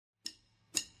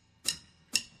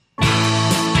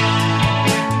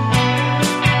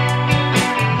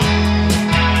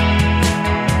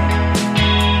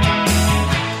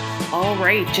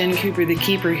Jen Cooper, the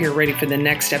Keeper, here, ready for the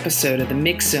next episode of the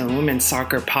Mix Zone Women's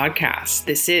Soccer Podcast.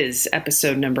 This is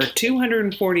episode number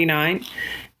 249.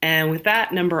 And with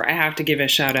that number, I have to give a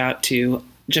shout out to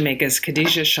Jamaica's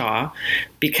Khadija Shaw,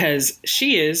 because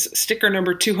she is sticker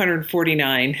number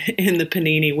 249 in the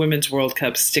Panini Women's World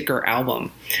Cup sticker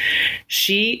album.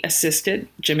 She assisted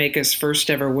Jamaica's first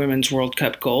ever Women's World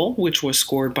Cup goal, which was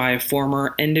scored by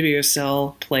former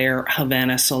NWSL player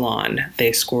Havana Solon.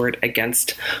 They scored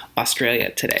against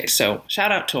Australia today. So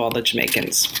shout out to all the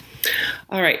Jamaicans.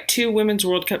 All right, 2 Women's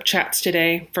World Cup chats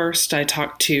today. First, I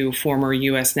talked to former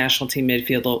U.S. national team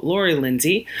midfielder Lori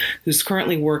Lindsay, who's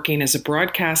currently working as a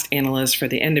broadcast analyst for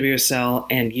the NWSL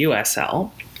and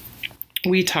USL.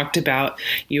 We talked about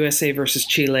USA versus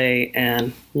Chile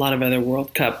and a lot of other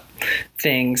World Cup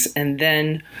things. And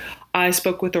then I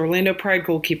spoke with Orlando Pride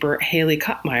goalkeeper Haley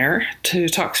Kottmeyer to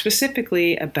talk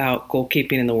specifically about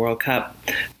goalkeeping in the World Cup,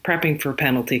 prepping for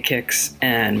penalty kicks,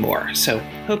 and more. So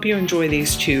hope you enjoy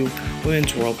these 2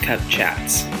 Women's World Cup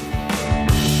chats.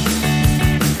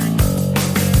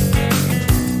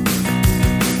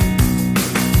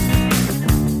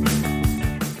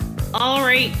 All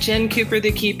right, Jen Cooper,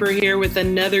 the Keeper, here with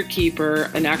another keeper,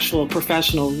 an actual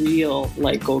professional, real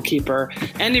goalkeeper,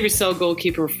 NWSL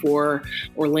goalkeeper for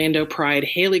Orlando Pride,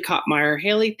 Haley Kottmeyer.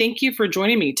 Haley, thank you for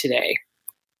joining me today.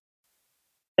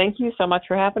 Thank you so much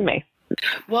for having me.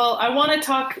 Well, I want to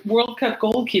talk World Cup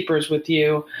goalkeepers with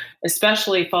you,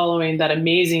 especially following that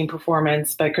amazing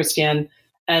performance by Christiane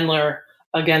Endler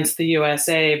against the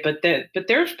USA. But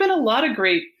there's been a lot of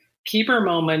great keeper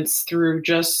moments through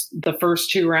just the first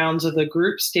 2 rounds of the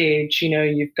group stage. You know,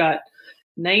 you've got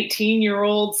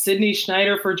 19-year-old Sydney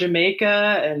Schneider for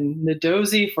Jamaica, and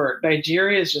Ndozi for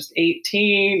Nigeria is just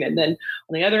 18. And then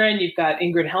on the other end, you've got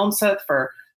Ingrid Helmseth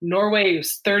for Norway,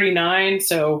 who's 39.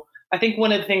 So I think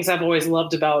one of the things I've always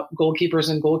loved about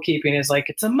goalkeepers and goalkeeping is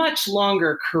it's a much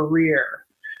longer career.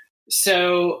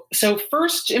 So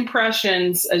first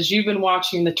impressions, as you've been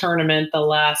watching the tournament the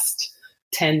last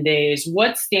 10 days,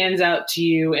 what stands out to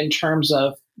you in terms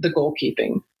of the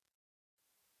goalkeeping?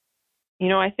 You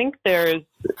know, I think there's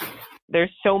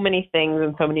so many things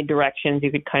and so many directions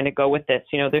you could kind of go with this.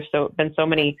 You know, there's been so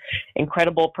many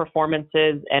incredible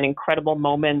performances and incredible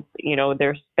moments. You know,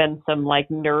 there's been some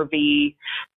nervy,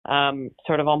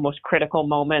 sort of almost critical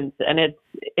moments, and it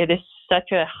is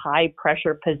such a high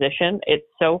pressure position. It's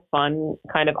so fun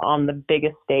kind of on the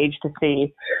biggest stage to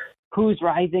see who's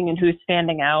rising and who's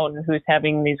standing out and who's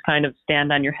having these kind of stand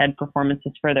on your head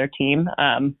performances for their team,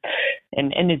 and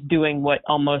is doing what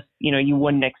almost, you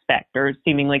wouldn't expect or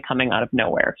seemingly coming out of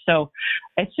nowhere. So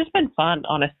it's just been fun,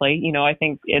 honestly. You know, I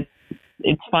think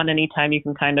it's fun anytime you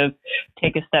can kind of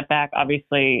take a step back.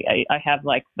 Obviously, I have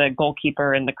the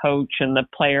goalkeeper and the coach and the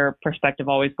player perspective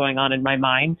always going on in my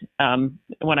mind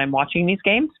when I'm watching these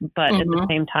games. But at the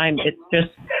same time,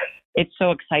 it's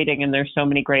so exciting and there's so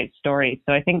many great stories.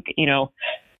 So I think,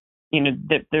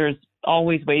 that there's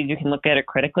always ways you can look at it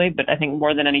critically, but I think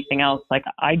more than anything else,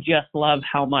 I just love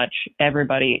how much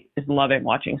everybody is loving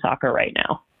watching soccer right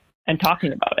now and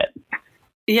talking about it.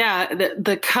 Yeah,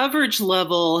 the coverage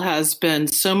level has been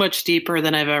so much deeper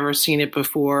than I've ever seen it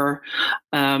before.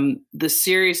 The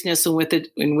seriousness and with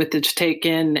it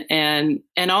taken, and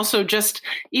also just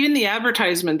even the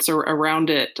advertisements around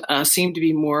it seem to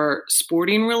be more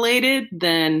sporting related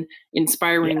than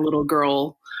inspiring little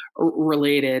girl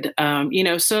related.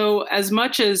 So as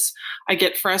much as I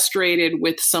get frustrated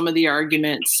with some of the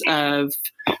arguments of,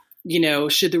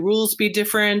 should the rules be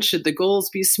different? Should the goals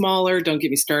be smaller? Don't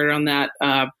get me started on that,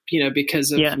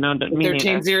 because of the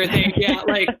 13-0 thing.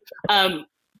 Yeah,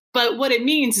 but what it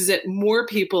means is that more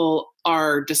people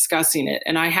are discussing it.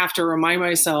 And I have to remind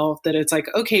myself that it's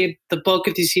okay, the bulk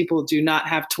of these people do not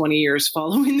have 20 years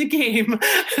following the game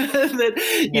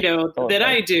that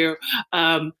I do.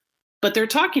 But they're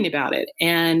talking about it.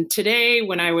 And today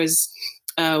when I was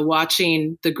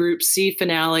watching the Group C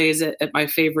finales at my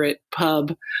favorite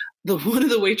pub, one of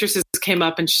the waitresses came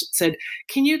up and said,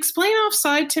 "Can you explain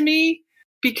offside to me?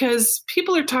 Because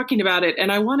people are talking about it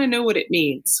and I want to know what it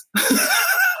means."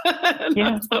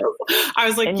 Yeah. So I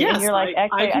was like, and, yes, and you're like,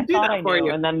 actually, I do thought that I for knew.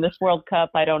 you. And then this World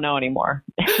Cup, I don't know anymore.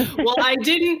 Well, I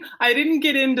didn't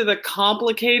get into the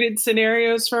complicated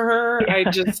scenarios for her. Yeah.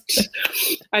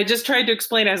 I just tried to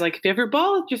explain. I was like, if you have your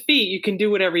ball at your feet, you can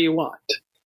do whatever you want.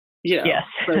 Yes.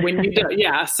 But when you don't,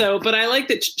 yeah. So, but I like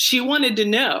that she wanted to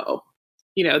know,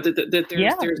 that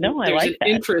there's like an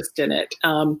interest in it.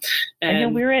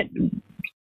 And we're at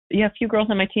a few girls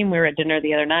on my team, we were at dinner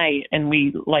the other night and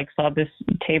we like saw this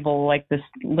table, like this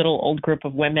little old group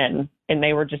of women, and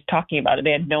they were just talking about it.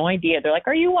 They had no idea. They're like,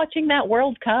 "Are you watching that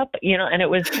World Cup?" And it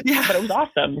was, but it was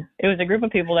awesome. It was a group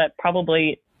of people that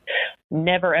probably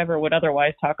never ever would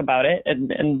otherwise talk about it.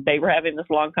 And they were having this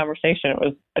long conversation. It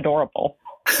was adorable.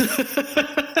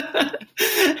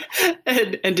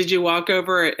 And did you walk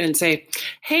over and say,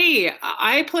 "Hey,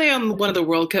 I play on one of the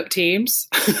World Cup teams"?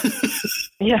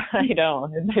 Yeah, I know.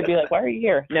 And they'd be like, "Why are you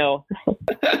here?" No.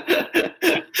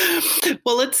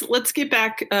 Well, let's get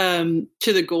back to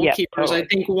the goalkeepers. Yeah, totally. I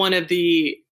think one of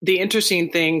the interesting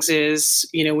things is,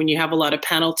 when you have a lot of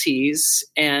penalties,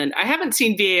 and I haven't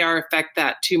seen VAR affect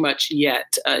that too much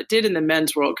yet. It did in the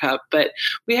Men's World Cup, but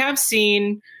we have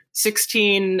seen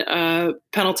 16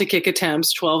 penalty kick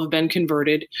attempts, 12 have been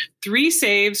converted, 3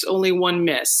 saves, only 1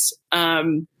 miss.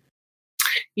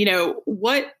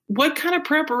 What kind of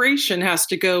preparation has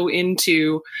to go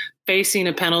into facing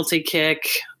a penalty kick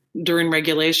during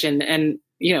regulation and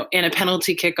a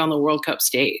penalty kick on the World Cup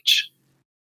stage?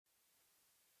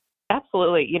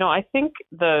 Absolutely. I think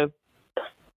the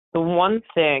one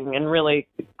thing, and really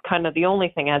kind of the only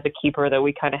thing as a keeper that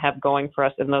we kind of have going for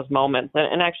us in those moments,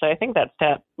 and actually I think that's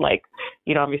that, like,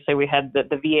 obviously we had the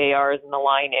VARs and the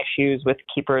line issues with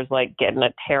keepers like getting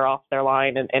a tear off their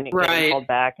line and getting called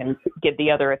back and get the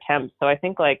other attempts. So I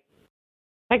think, like,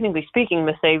 technically speaking,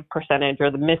 the save percentage or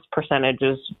the miss percentage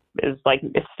is like,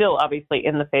 it's still obviously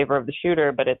in the favor of the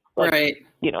shooter, but it's like,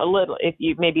 a little, if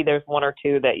you, maybe there's 1 or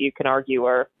 2 that you can argue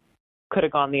or could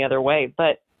have gone the other way.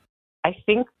 But I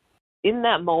think in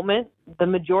that moment, the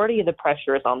majority of the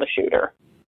pressure is on the shooter.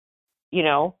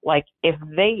 Like if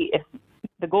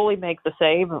the goalie makes a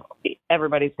save,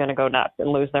 everybody's going to go nuts and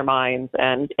lose their minds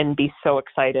and be so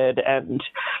excited. And,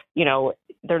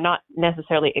 they're not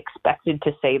necessarily expected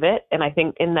to save it. And I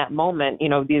think in that moment, you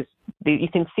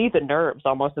can see the nerves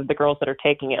almost of the girls that are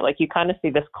taking it. Like you kind of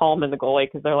see this calm in the goalie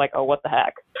because they're like, "Oh, what the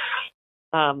heck?"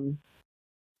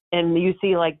 And you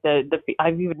see like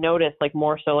I've even noticed like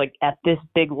more so like at this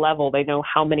big level, they know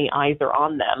how many eyes are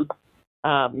on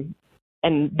them.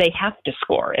 And they have to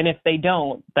score. And if they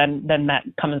don't, then that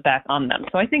comes back on them.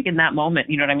 So I think in that moment,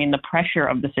 the pressure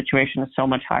of the situation is so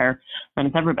much higher than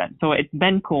it's ever been. So it's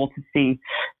been cool to see,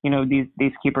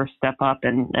 these keepers step up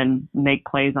and make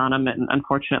plays on them. And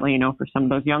unfortunately, for some of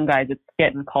those young guys, it's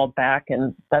getting called back.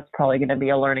 And that's probably going to be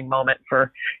a learning moment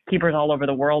for keepers all over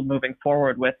the world moving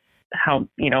forward with how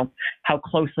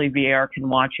closely VAR can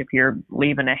watch if you're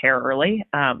leaving a hair early.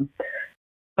 But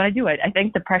I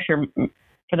think the pressure,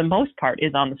 for the most part,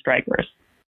 is on the strikers.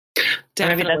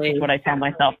 Definitely. Maybe that's just what I tell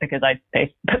myself because I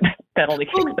face penalty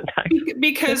kicks sometimes.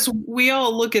 Because we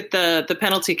all look at the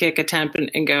penalty kick attempt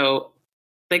and go,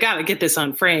 they got to get this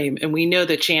on frame. And we know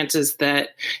the chances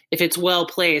that if it's well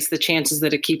placed, the chances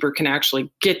that a keeper can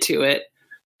actually get to it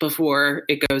before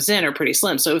it goes in are pretty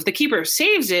slim. So if the keeper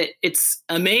saves it, it's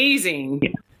amazing.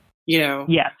 Yeah.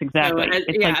 Yes, exactly. So, it's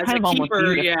like kind of almost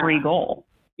a free goal.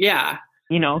 Yeah.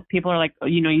 People are like,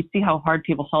 you see how hard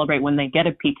people celebrate when they get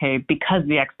a PK because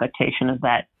the expectation is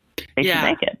that they should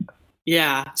make it.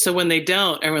 Yeah. So when they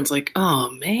don't, everyone's like,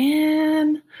 "Oh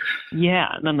man."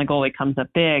 Yeah. And then the goalie comes up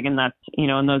big, and that's,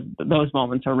 and those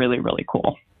moments are really, really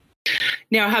cool.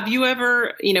 Now, have you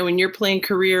ever, in your playing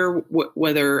career,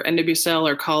 whether NWSL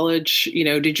or college,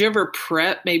 did you ever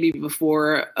prep maybe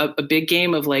before a big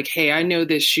game of like, "Hey, I know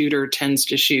this shooter tends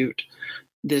to shoot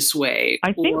this way,"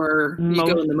 or you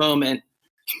go in the moment?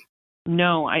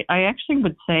 No, I actually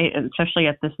would say, especially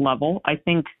at this level, I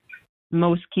think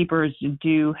most keepers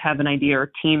do have an idea,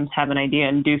 or teams have an idea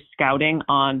and do scouting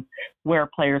on where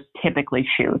players typically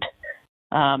shoot.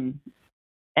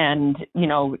 And,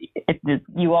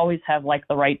 you always have like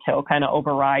the right to kind of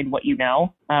override what you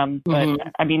know. But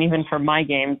I mean, even for my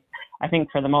games, I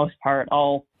think for the most part,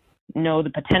 I'll know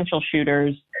the potential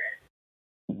shooters,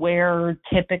 where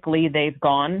typically they've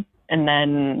gone. And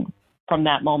then from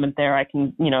that moment there, I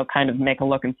can, kind of make a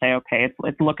look and say, okay,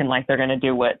 it's looking like they're going to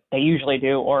do what they usually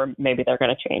do, or maybe they're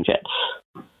going to change it.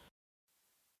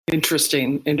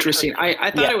 Interesting.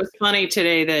 I thought it was funny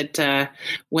today that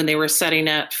when they were setting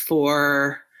up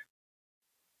for,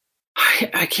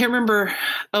 I can't remember.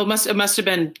 Oh, it must have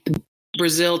been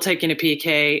Brazil taking a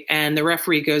PK, and the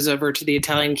referee goes over to the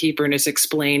Italian keeper and is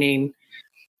explaining,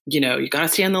 you got to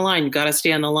stay on the line. You got to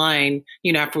stay on the line.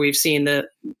 After we've seen the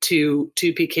two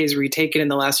PKs retaken in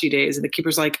the last few days, and the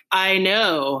keeper's like, "I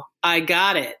know, I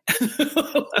got it."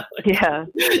 Yeah,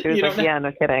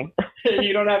 no kidding.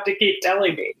 You don't have to keep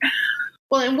telling me.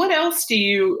 Well, and what else do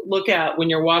you look at when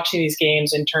you're watching these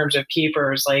games in terms of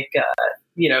keepers, like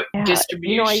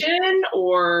distribution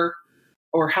or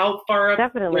how far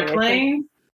up they're playing?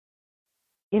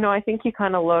 I think you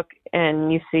kind of look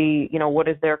and you see, what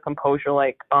is their composure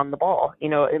like on the ball?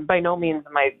 And by no means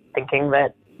am I thinking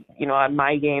that, on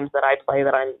my games that I play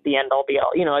that I'm the end all be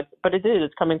all, but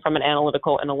it's coming from an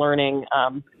analytical and a learning,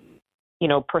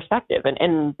 perspective.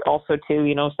 And also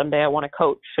too, someday I want to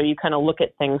coach. So you kind of look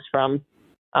at things from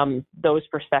those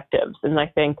perspectives. And I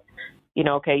think,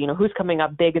 who's coming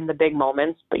up big in the big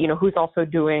moments, but, who's also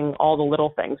doing all the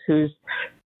little things, who's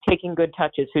taking good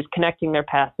touches, who's connecting their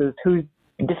passes, whose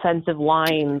defensive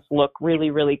lines look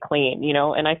really, really clean,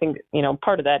 and I think,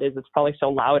 part of that is it's probably so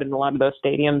loud in a lot of those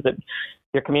stadiums that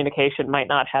your communication might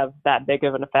not have that big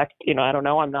of an effect. I don't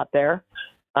know, I'm not there.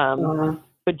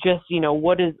 But just,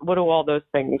 what do all those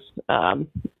things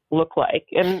look like?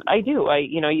 And I do, I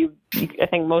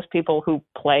think most people who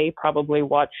play probably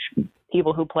watch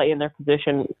people who play in their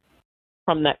position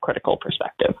from that critical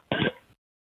perspective.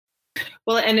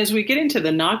 Well, and as we get into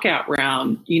the knockout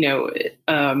round,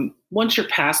 once you're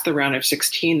past the round of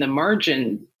 16, the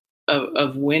margin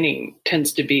of winning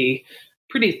tends to be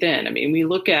pretty thin. I mean, we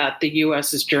look at the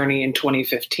U.S.'s journey in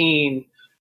 2015,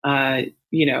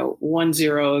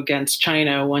 1-0 against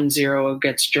China, 1-0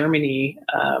 against Germany,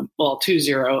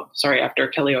 2-0, after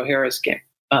Kelly O'Hara's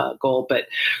goal, but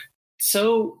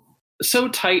so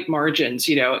tight margins,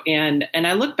 and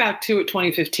I look back to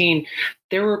 2015,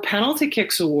 there were penalty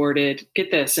kicks awarded,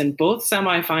 get this, in both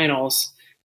semifinals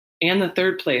and the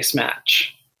third place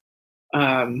match.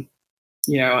 And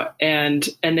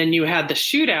then you had the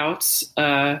shootouts,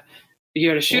 you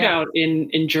had a shootout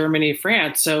in Germany,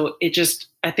 France. So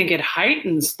I think it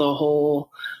heightens the whole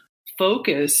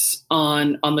focus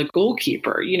on the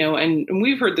goalkeeper, and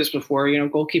we've heard this before,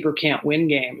 goalkeeper can't win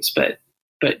games, but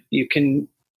you can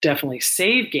definitely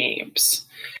save games.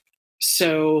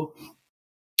 So,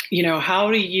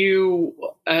 how do you,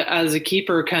 as a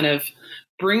keeper, kind of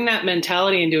bring that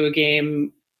mentality into a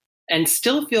game and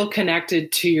still feel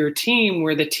connected to your team,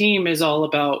 where the team is all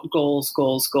about goals,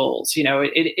 goals, goals?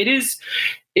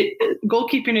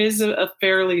 Goalkeeping is a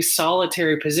fairly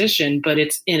solitary position, but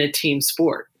it's in a team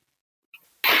sport.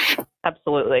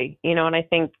 Absolutely. And I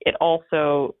think it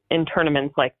also, in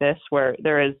tournaments like this, where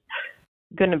there is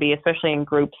going to be, especially in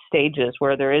group stages,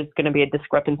 where there is going to be a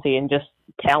discrepancy in just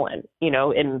talent,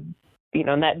 and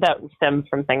that stems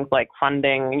from things like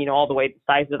funding, all the way to the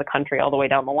size of the country, all the way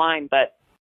down the line. But,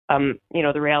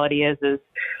 the reality is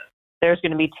there's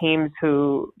going to be teams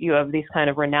who you have these kind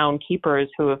of renowned keepers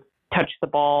who have touched the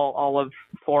ball all of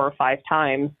 4 or 5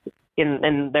 times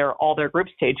in all their group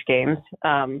stage games,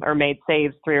 or made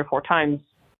saves 3 or 4 times,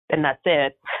 and that's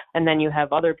it. And then you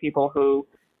have other people who,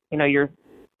 your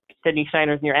Sydney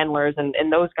Steiners and your Endlers and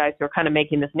those guys who are kind of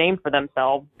making this name for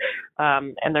themselves,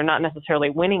 and they're not necessarily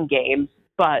winning games,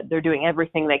 but they're doing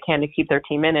everything they can to keep their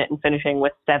team in it and finishing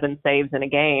with 7 saves in a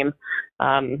game,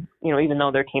 even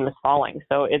though their team is falling.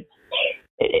 So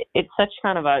it's such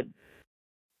kind of a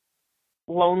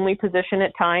lonely position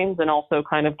at times, and also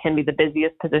kind of can be the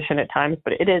busiest position at times,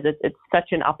 but it's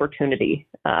such an opportunity.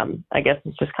 I guess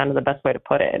it's just kind of the best way to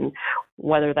put it. And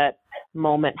whether that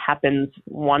moment happens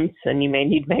once and you may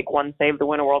need to make 1 save to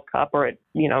win a World Cup, or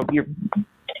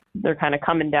they're kind of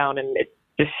coming down and it's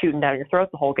just shooting down your throat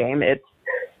the whole game.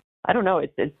 I don't know.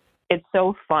 It's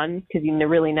so fun because you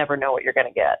really never know what you're going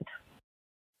to get.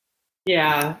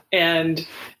 Yeah, and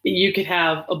you could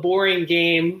have a boring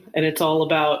game and it's all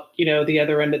about, the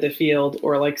other end of the field,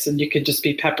 or like I said, you could just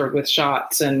be peppered with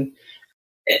shots. And,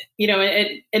 and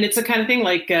it's the kind of thing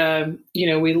like,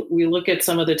 we look at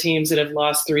some of the teams that have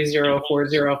lost 3-0,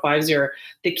 4-0, 5-0.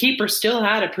 The keeper still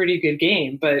had a pretty good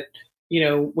game. But,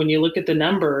 when you look at the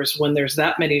numbers, when there's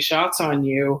that many shots on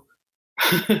you,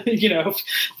 if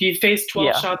you face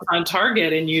 12 shots on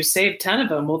target and you save 10 of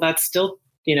them, well, that's still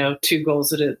 2 goals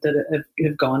that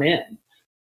have gone in.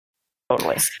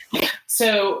 Totally.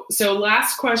 So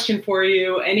last question for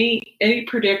you. Any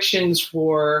predictions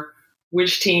for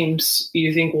which teams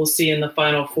you think we'll see in the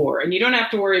Final Four? And you don't have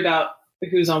to worry about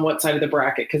who's on what side of the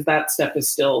bracket, because that stuff is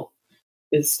still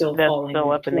falling.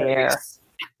 Still up in the air.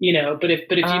 But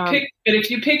if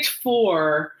you picked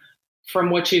 4 from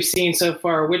what you've seen so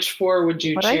far, which 4 would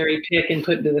you cherry pick and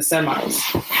put into the semis?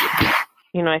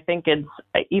 I think it's,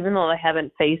 even though I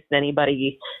haven't faced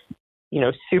anybody,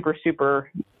 super,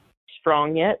 super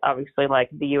strong yet, obviously, like,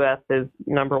 the U.S. is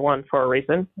number 1 for a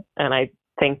reason. And I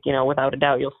think, without a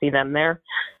doubt, you'll see them there.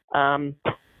 I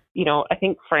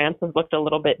think France has looked a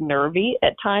little bit nervy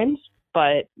at times,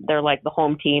 but they're like the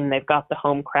home team. They've got the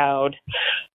home crowd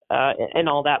and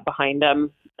all that behind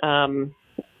them.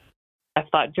 I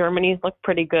thought Germany's looked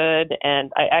pretty good,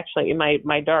 and I actually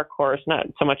my dark horse, not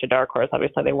so much a dark horse,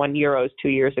 obviously they won Euros 2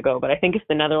 years ago, but I think if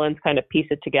the Netherlands kind of piece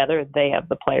it together, they have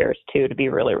the players too to be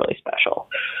really, really special.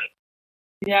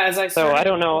 Yeah, so I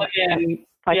don't know if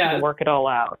I can work it all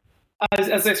out.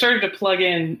 As I started to plug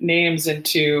in names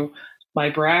into my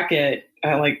bracket,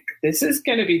 this is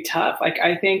going to be tough.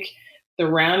 I think the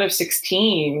round of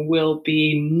 16 will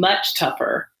be much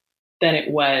tougher than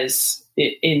it was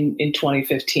in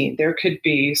 2015. There could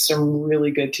be some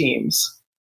really good teams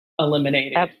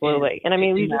eliminated. Absolutely. And I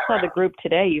mean, we just saw the group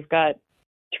today. You've got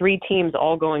 3 teams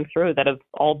all going through that have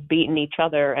all beaten each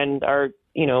other and are,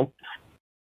 2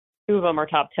 of them are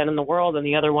top 10 in the world, and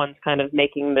the other one's kind of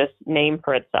making this name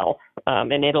for itself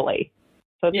in Italy.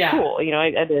 So it's cool.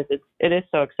 It is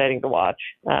so exciting to watch.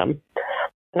 And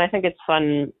I think it's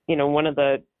fun. One of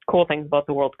the cool things about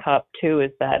the World Cup too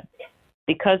is that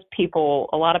because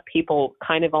a lot of people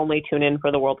kind of only tune in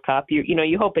for the World Cup,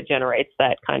 you hope it generates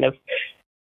that kind of,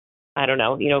 I don't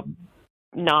know,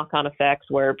 knock-on effects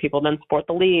where people then support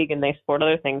the league and they support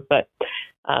other things. But,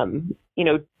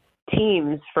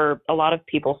 teams for a lot of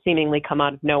people seemingly come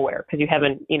out of nowhere because you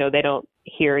haven't, they don't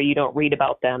hear, you don't read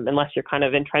about them unless you're kind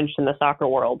of entrenched in the soccer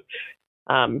world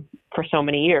for so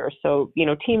many years. So,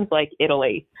 teams like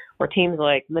Italy or teams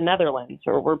like the Netherlands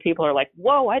or where people are like,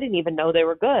 whoa, I didn't even know they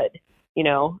were good.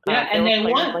 And they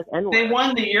won. They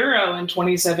won the Euro in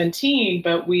 2017,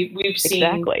 but we've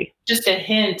seen just a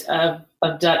hint of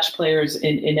Dutch players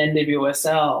in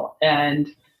NWSL, and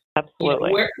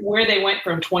absolutely where they went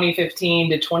from 2015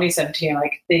 to 2017.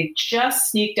 They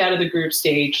just sneaked out of the group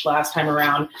stage last time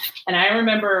around, and I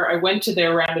remember I went to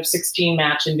their round of 16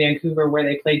 match in Vancouver where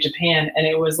they played Japan, and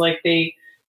it was like they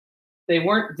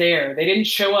weren't there. They didn't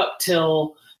show up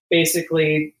till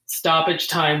basically stoppage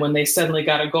time when they suddenly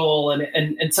got a goal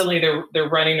and suddenly they're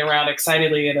running around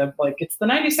excitedly and it's the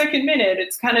 92nd minute.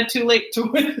 It's kind of too late to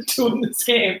win this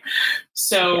game.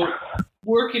 So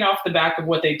working off the back of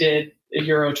what they did at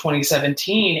Euro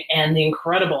 2017 and the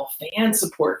incredible fan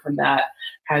support from that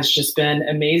has just been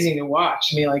amazing to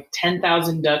watch. I mean,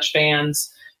 10,000 Dutch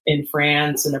fans in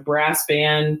France and a brass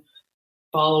band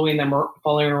following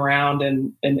around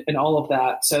and all of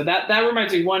that. So that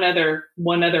reminds me one other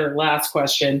last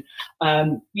question.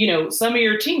 Some of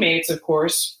your teammates, of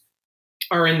course,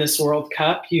 are in this World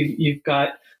Cup. You've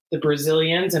got the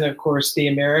Brazilians and of course the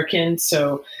Americans.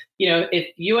 So, if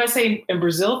USA and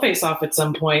Brazil face off at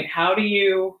some point, how do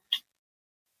you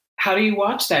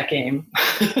watch that game?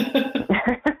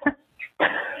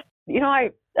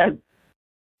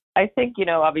 I think,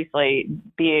 obviously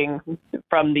being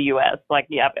from the U.S.,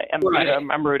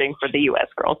 I'm rooting for the U.S.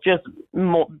 girls. Just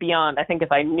beyond, I think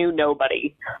if I knew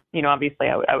nobody, obviously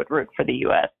I would root for the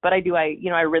U.S. But I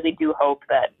really do hope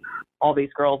that all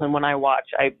these girls, and when I watch,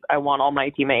 I want all my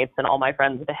teammates and all my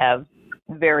friends to have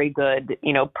very good,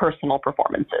 personal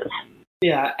performances.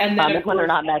 Yeah, and then when they're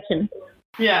not matching.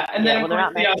 Yeah, and then of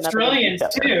course the Australians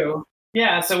too.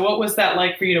 Yeah, so what was that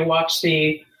like for you to watch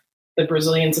the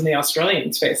Brazilians and the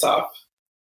Australians face off?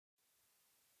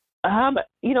 It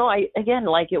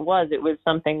was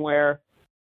something where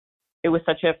it was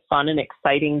such a fun and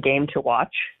exciting game to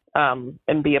watch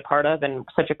and be a part of, and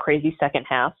such a crazy second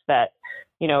half that,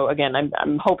 again,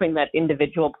 I'm hoping that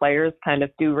individual players kind of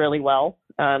do really well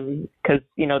because,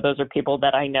 those are people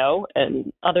that I know.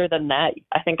 And other than that,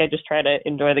 I think I just try to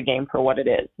enjoy the game for what it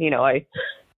is. I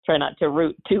try not to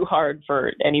root too hard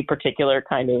for any particular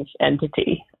kind of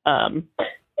entity and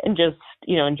just,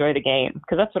 enjoy the game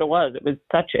because that's what it was. It was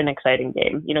such an exciting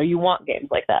game. You want games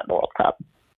like that in the World Cup.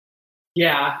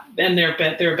 Yeah, and there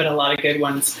have been a lot of good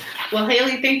ones. Well,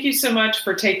 Haley, thank you so much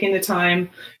for taking the time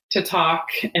to talk,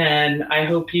 and I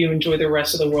hope you enjoy the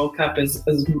rest of the World Cup as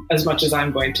much as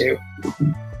I'm going to.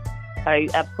 I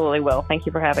absolutely will. Thank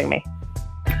you for having me.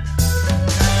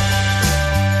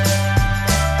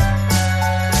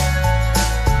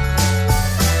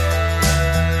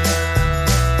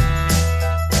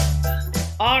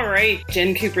 All right,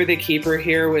 Jen Cooper, the keeper,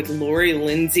 here with Lori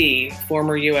Lindsey,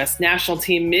 former U.S. national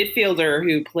team midfielder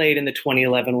who played in the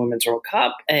 2011 Women's World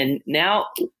Cup. And now,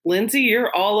 Lindsey,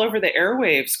 you're all over the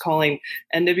airwaves calling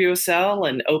NWSL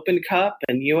and Open Cup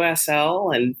and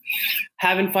USL and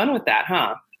having fun with that,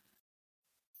 huh?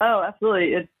 Oh,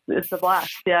 absolutely. It's a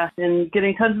blast, yeah. And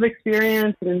getting tons of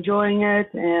experience and enjoying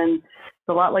it. And it's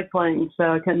a lot like playing.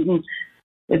 So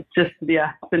it's just,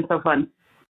 it's been so fun.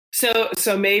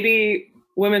 So maybe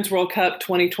Women's World Cup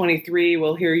 2023,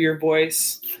 we'll hear your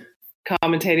voice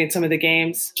commentating some of the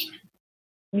games.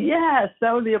 Yes,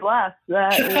 that would be a blast.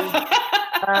 That is,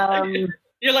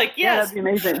 You're like, Yeah, yes, that'd be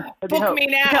amazing. book me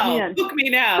now. Book me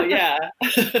now. Yeah.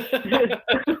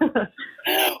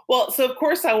 Well, so of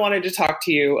course I wanted to talk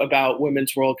to you about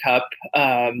Women's World Cup.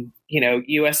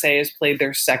 USA has played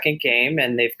their second game,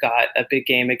 and they've got a big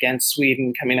game against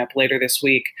Sweden coming up later this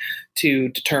week to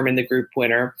determine the group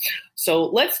winner. So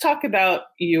let's talk about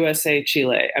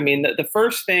USA-Chile. I mean, the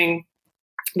first thing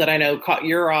that I know caught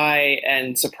your eye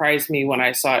and surprised me when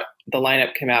I saw the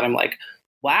lineup come out, I'm like,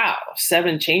 wow,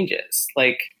 7 changes.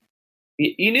 Like,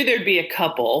 you knew there'd be a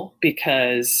couple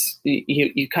because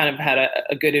you kind of had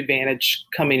a good advantage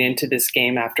coming into this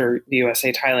game after the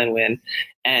USA-Thailand win.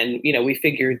 And, we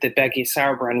figured that Becky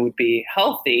Sauerbrunn would be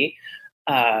healthy,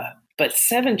 but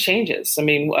 7 changes. I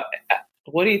mean,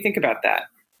 what do you think about that?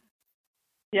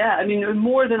 Yeah, I mean,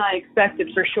 more than I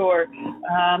expected for sure.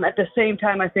 At the same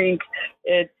time, I think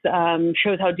it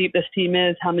shows how deep this team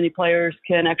is, how many players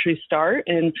can actually start.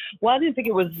 And while I didn't think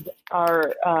it was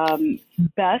our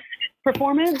best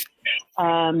performance,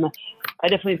 I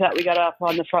definitely thought we got off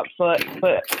on the front foot,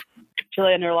 put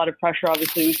Chile under a lot of pressure.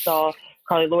 Obviously, we saw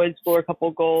Carly Lloyd score a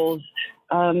couple goals.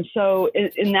 So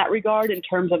in that regard, in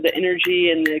terms of the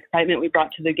energy and the excitement we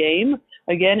brought to the game,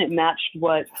 again, it matched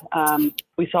what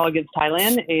we saw against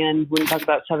Thailand. And when we talk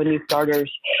about 7 new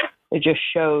starters, it just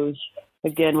shows,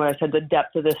 again, what I said, the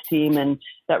depth of this team and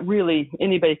that really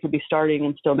anybody could be starting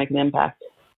and still make an impact.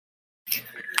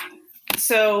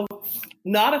 So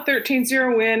not a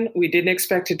 13-0 win. We didn't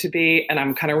expect it to be, and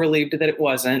I'm kind of relieved that it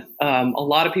wasn't. A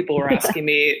lot of people were asking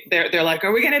me, they're like,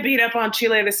 are we going to beat up on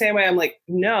Chile the same way? I'm like,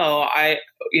 no,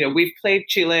 we've played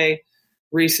Chile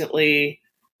recently.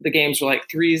 The games were like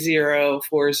 3-0,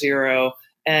 4-0,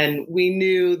 and we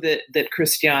knew that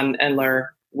Christiane Endler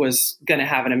was going to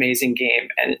have an amazing game,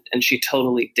 and she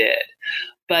totally did.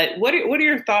 But what are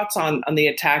your thoughts on the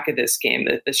attack of this game,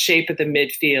 the shape of the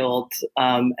midfield,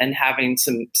 and having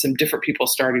some different people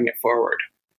starting it forward?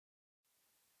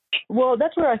 Well,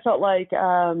 that's where I felt like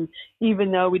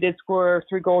even though we did score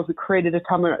 3 goals, we created a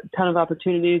ton of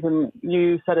opportunities, and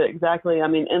you said it exactly. I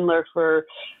mean, Endler for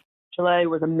Chile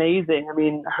was amazing.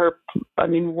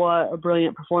 What a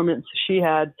brilliant performance she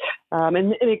had.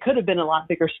 And it could have been a lot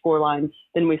bigger scoreline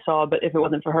than we saw, but if it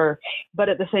wasn't for her. But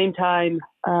at the same time,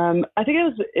 I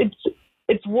think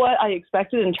it's what I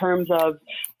expected in terms of,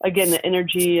 again, the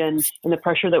energy and the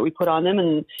pressure that we put on them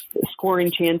and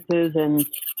scoring chances and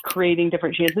creating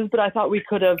different chances. But I thought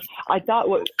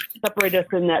what separated us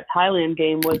in that Thailand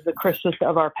game was the crispness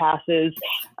of our passes.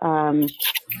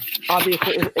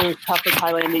 Obviously, it was tough for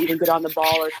Thailand to even get on the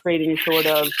ball or create any sort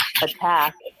of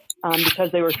attack because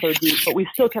they were so deep. But we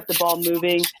still kept the ball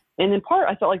moving. And in part,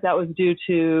 I felt like that was due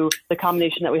to the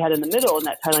combination that we had in the middle in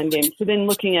that Thailand game. So then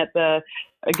looking at a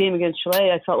game against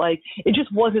Chile, I felt like it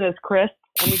just wasn't as crisp.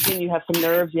 And again, you have some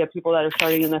nerves. You have people that are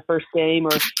starting in their first game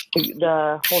or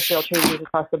the wholesale changes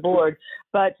across the board.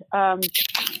 But,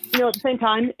 at the same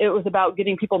time, it was about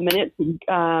getting people minutes,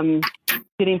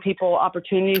 getting people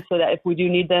opportunities so that if we do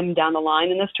need them down the line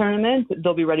in this tournament,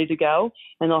 they'll be ready to go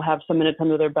and they'll have some minutes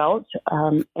under their belt.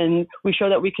 And we show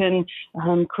that we can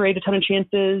create a ton of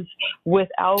chances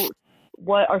without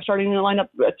what our starting lineup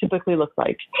typically looks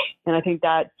like. And I think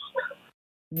that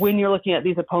when you're looking at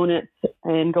these opponents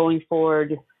and going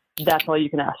forward, that's all you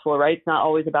can ask for, right? It's not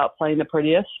always about playing the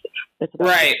prettiest. It's about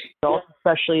right, results,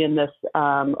 especially in this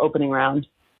opening round.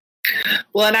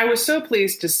 Well, and I was so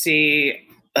pleased to see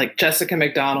like Jessica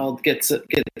McDonald get some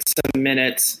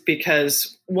minutes,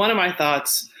 because one of my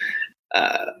thoughts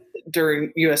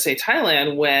during USA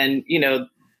Thailand when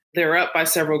they're up by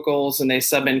several goals and they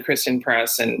sub in Kristen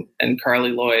Press and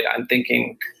Carly Lloyd, I'm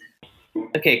thinking,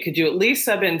 okay, could you at least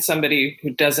sub in somebody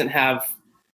who doesn't have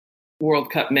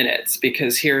World Cup minutes,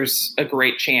 because here's a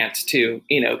great chance to,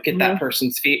 get that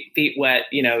person's feet wet,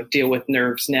 deal with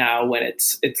nerves now when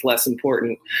it's less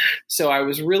important. So I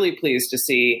was really pleased to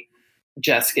see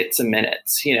Jess get some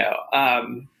minutes,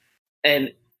 and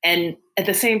at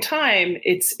the same time,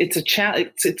 it's a challenge.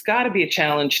 It's got to be a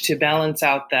challenge to balance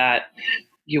out that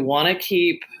you want to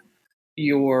keep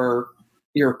your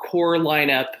core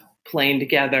lineup playing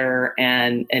together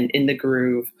and in the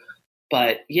groove.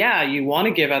 But yeah, you want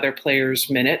to give other players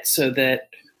minutes so that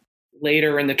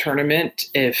later in the tournament,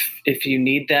 if you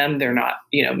need them, they're not,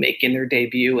 making their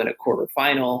debut in a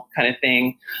quarterfinal kind of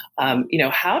thing.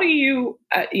 How do you,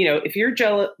 if you're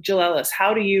Jill Ellis,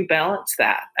 how do you balance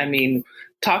that? I mean,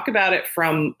 talk about it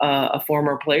from a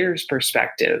former player's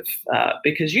perspective,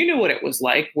 because you knew what it was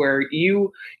like, where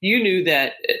you knew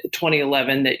that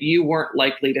 2011 that you weren't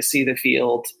likely to see the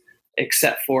field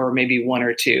except for maybe 1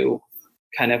 or 2.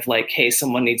 Kind of like, hey,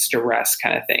 someone needs to rest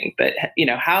kind of thing. But,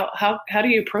 how do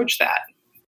you approach that?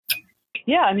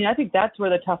 Yeah, I mean, I think that's where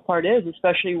the tough part is,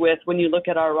 especially with when you look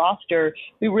at our roster,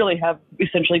 we really have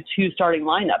essentially 2 starting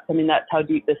lineups. I mean, that's how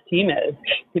deep this team is.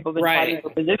 People have been fighting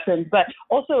for positions, but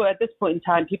also at this point in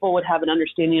time, people would have an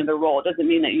understanding of their role. It doesn't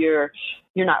mean that you're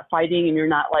not fighting and you're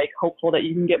not like hopeful that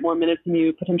you can get more minutes than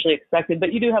you potentially expected,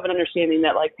 but you do have an understanding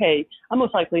that like, hey, I'm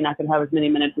most likely not going to have as many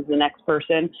minutes as the next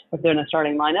person if they're in a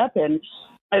starting lineup.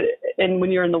 And when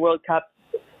you're in the World Cup,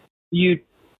 you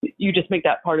just make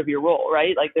that part of your role,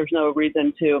 right? Like there's no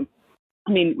reason to,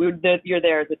 I mean, you're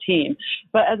there as a team.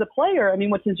 But as a player, I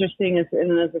mean, what's interesting is,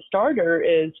 and as a starter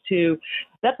is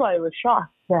that's why I was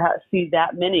shocked to see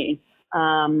that many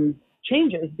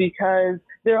changes, because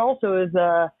there also is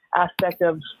a aspect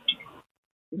of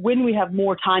when we have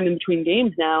more time in between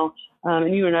games now,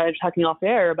 and you and I are talking off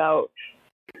air about,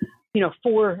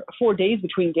 4 days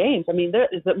between games. I mean, there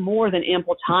is more than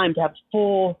ample time to have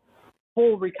full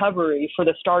recovery for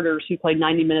the starters who played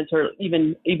 90 minutes or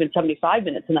even 75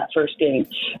 minutes in that first game.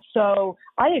 So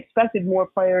I expected more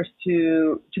players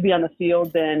to be on the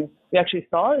field than we actually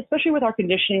saw, especially with our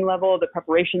conditioning level, the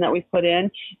preparation that we've put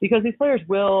in, because these players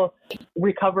will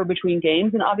recover between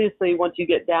games. And obviously once you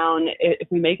get down, if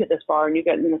we make it this far and you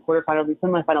get in the quarterfinals and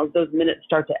semifinals, those minutes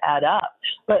start to add up.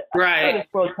 But this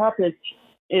World Cup is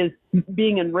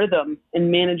being in rhythm and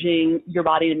managing your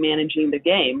body and managing the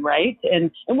game, right?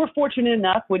 And we're fortunate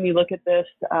enough when you look at this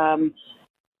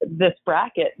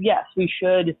bracket, yes, we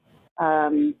should,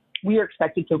 we are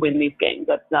expected to win these games.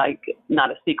 That's like not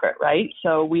a secret, right?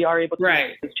 So we are able to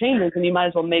make these changes, and you might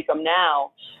as well make them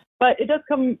now. But it does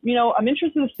come, I'm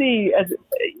interested to see, as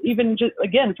even just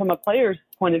again from a player's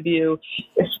point of view,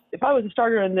 if I was a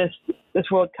starter in this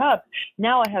World Cup,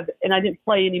 now I didn't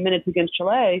play any minutes against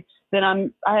Chile, then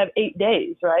I have 8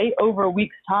 days, right, over a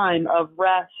week's time of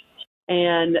rest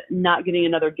and not getting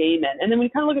another game in. And then when you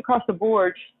kind of look across the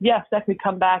board, yes, that could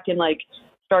come back and like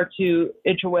start to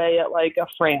itch away at like a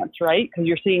France, right? Because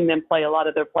you're seeing them play a lot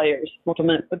of their players multiple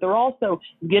minutes, but they're also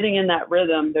getting in that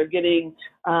rhythm. They're getting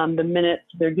the minutes.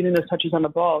 They're getting those touches on the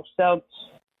ball. So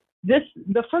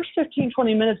the first 15,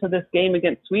 20 minutes of this game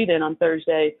against Sweden on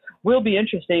Thursday will be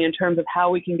interesting in terms of how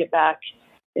we can get back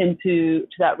into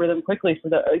that rhythm quickly,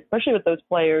 especially with those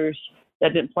players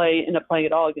that didn't end up playing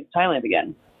at all against Thailand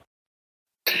again.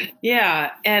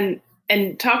 Yeah, and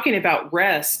talking about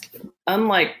rest,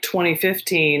 unlike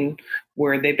 2015,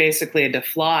 where they basically had to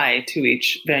fly to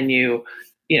each venue,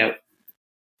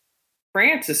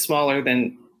 France is smaller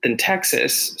than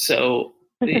Texas, so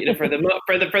for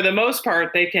the most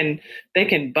part, they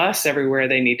can bus everywhere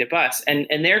they need to bus, and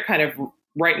they're kind of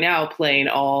right now playing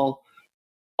all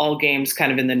games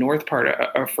kind of in the north part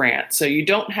of France, so you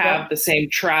don't have the same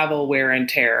travel wear and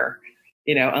tear,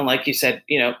 and like you said,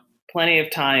 plenty of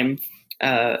time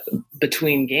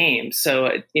between games. So,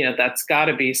 that's got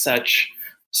to be such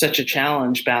a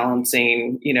challenge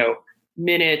balancing,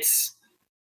 minutes,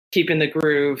 keeping the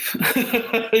groove,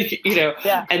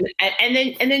 and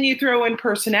then you throw in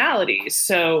personalities.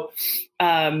 So,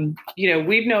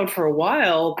 we've known for a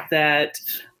while that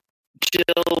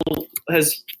Jill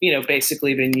has,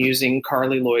 basically been using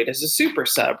Carly Lloyd as a super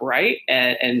sub, right?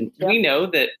 And we know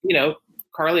that,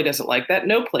 Carly doesn't like that.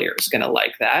 No player is going to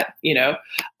like that,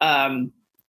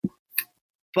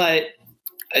 but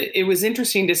it was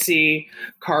interesting to see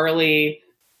Carly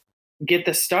get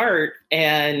the start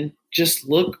and just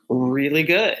look really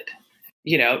good.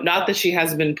 Not that she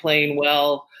hasn't been playing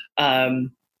well,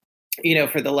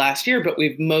 for the last year, but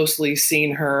we've mostly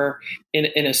seen her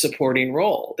in a supporting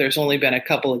role. There's only been a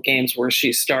couple of games where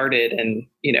she started and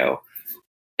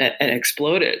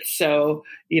exploded. So,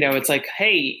 it's like,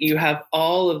 hey, you have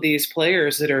all of these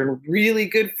players that are in really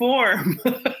good form.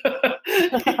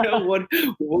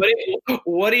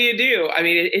 What do you do? I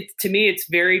mean, to me, it's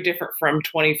very different from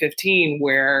 2015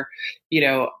 where,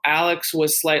 Alex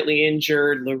was slightly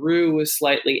injured. LaRue was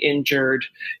slightly injured.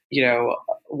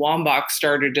 Wambach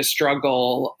started to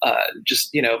struggle,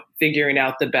 figuring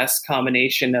out the best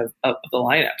combination of the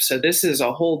lineup. So this is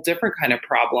a whole different kind of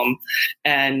problem,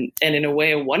 and in a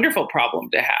way, a wonderful problem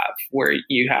to have where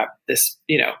you have this,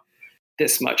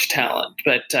 this much talent.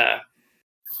 But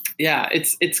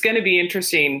it's going to be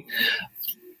interesting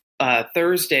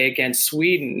Thursday against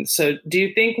Sweden. So do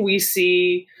you think we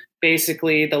see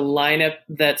basically the lineup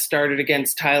that started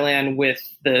against Thailand with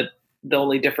the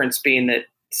only difference being that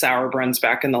Sauerbrun's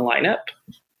back in the lineup?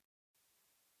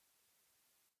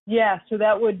 Yeah, so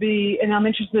that would be, and I'm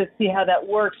interested to see how that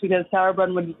works because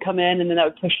Sauerbrunn would come in and then that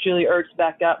would push Julie Ertz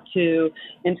back up into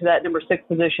that number 6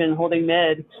 position, holding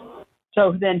mid.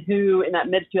 So then who in that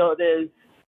midfield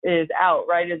is out,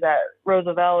 right? Is that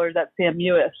Roosevelt or is that Sam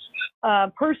Mewis?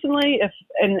 Personally,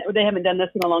 and they haven't done this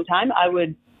in a long time, I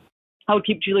would I would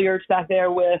keep Julie Ertz back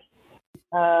there with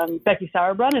Becky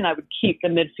Sauerbrunn, and I would keep the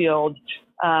midfield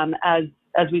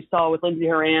as we saw with Lindsey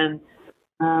Horan,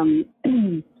 and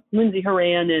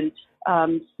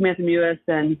Samantha Mewis,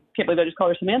 and can't believe I just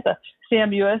called her Samantha,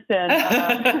 Sam Mewis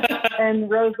and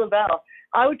Rose Lavelle.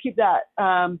 I would keep that,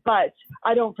 but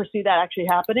I don't foresee that actually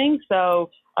happening. So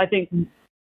I think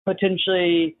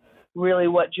potentially really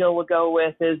what Jill will go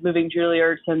with is moving Julie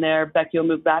Ertz in there. Becky will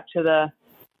move back to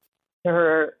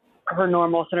her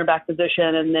normal center back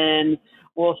position, and then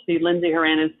we'll see Lindsey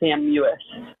Horan and Sam Mewis.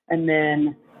 And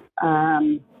then,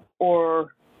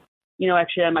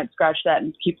 actually I might scratch that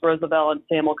and keep Rose Lavelle, and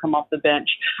Sam will come off the bench.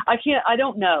 I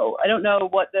don't know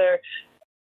what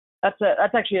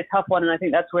that's actually a tough one. And I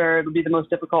think that's where it'll be the most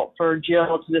difficult for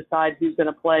Jill to decide who's going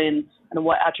to play and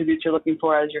what attributes you're looking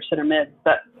for as your center mid.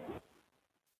 But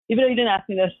even though you didn't ask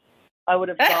me this, I would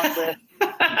have gone with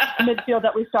the midfield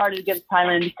that we started against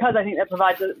Thailand, because I think that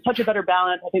provides such a better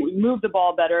balance. I think we move the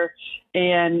ball better,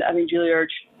 and I think Julie Ertz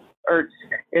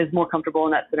is more comfortable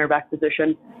in that center back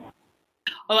position.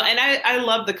 Well, and I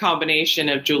love the combination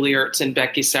of Julie Ertz and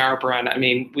Becky Sauerbrunn. I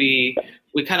mean, we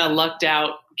kind of lucked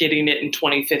out getting it in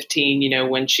 2015,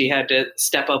 when she had to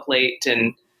step up late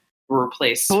and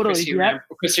replace Chrissy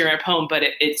Rampone. But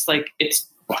it's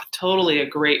totally a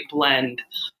great blend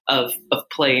of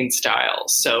playing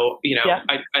styles. So,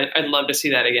 I'd love to see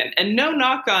that again. And no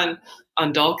knock on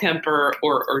Dahlkemper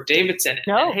or Davidson.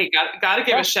 No. And, hey, got to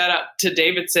give a shout out to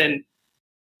Davidson.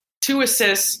 2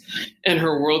 assists in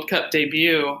her World Cup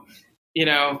debut.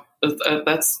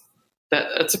 That's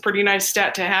a pretty nice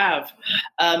stat to have.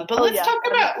 But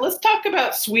let's talk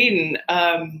about Sweden.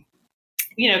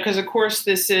 Because of course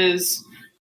this is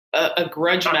a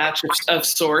grudge match of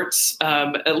sorts.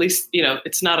 At least,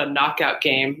 it's not a knockout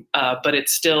game, but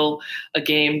it's still a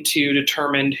game to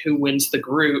determine who wins the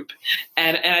group.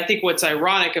 And I think what's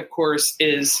ironic, of course,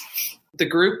 is the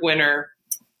group winner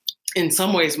in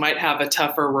some ways might have a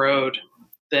tougher road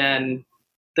than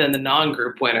the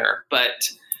non-group winner. But,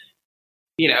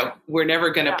 we're never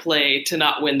going to play to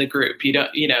not win the group.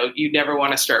 You never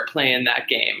want to start playing that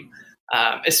game.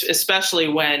 Especially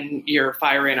when you're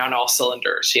firing on all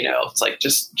cylinders, it's like,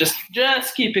 just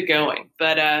keep it going.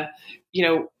 But,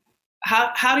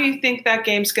 how do you think that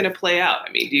game's going to play out?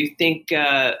 I mean, do you think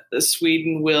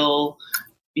Sweden will,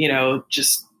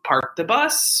 just park the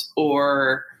bus?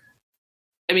 Or,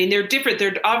 I mean, they're different.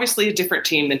 They're obviously a different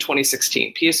team than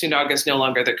 2016. Pia Sundhage is no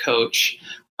longer the coach.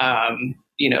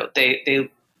 They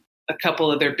a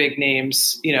couple of their big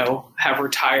names, have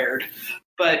retired.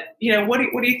 But, what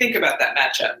do you think about that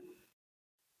matchup?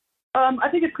 I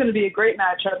think it's going to be a great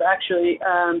matchup, actually,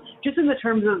 just in the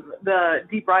terms of the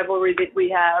deep rivalry that we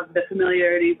have, the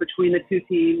familiarity between the two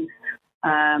teams.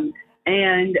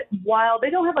 And while they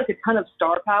don't have a ton of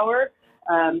star power,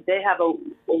 they have a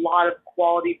lot of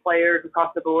quality players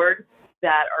across the board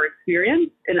that are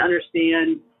experienced and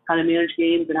understand how to manage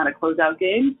games and how to close out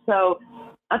games. So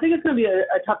I think it's going to be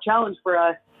a tough challenge for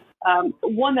us.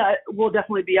 One that we'll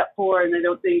definitely be up for, and I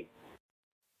don't think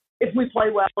if we play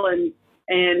well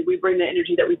and we bring the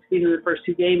energy that we've seen in the first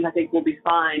 2 games, I think we'll be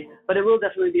fine. But it will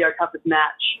definitely be our toughest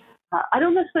match. I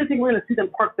don't necessarily think we're going to see them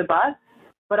park the bus,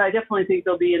 but I definitely think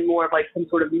they'll be in more of some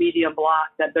sort of medium block,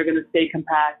 that they're going to stay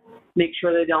compact, make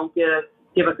sure they don't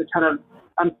give us a ton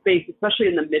of space, especially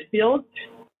in the midfield,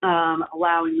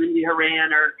 allowing Lindsey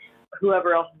Horan or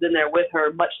whoever else is in there with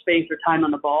her much space or time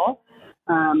on the ball.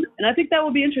 And I think that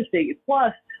will be interesting.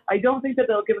 Plus, I don't think that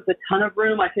they'll give us a ton of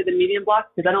room. I say the medium block,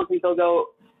 because I don't think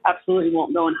absolutely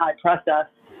won't go and high press us.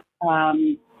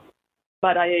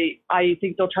 But I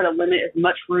think they'll try to limit as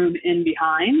much room in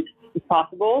behind as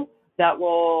possible. That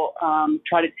will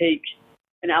try to take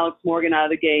an Alex Morgan out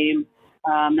of the game,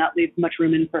 not leave much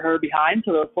room in for her behind.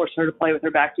 So they'll force her to play with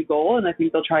her back to goal. And I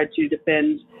think they'll try to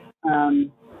defend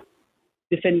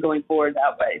going forward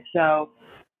that way. So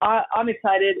I'm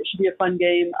excited. It should be a fun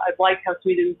game. I've liked how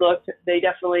Sweden's looked. They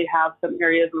definitely have some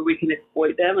areas where we can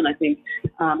exploit them, and I think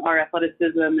our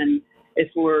athleticism, and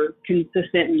if we're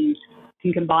consistent and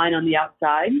can combine on the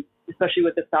outside, especially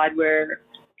with the side where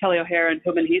Kelly O'Hara and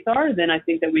Tobin Heath are, then I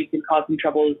think that we can cause some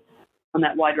troubles on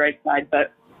that wide right side.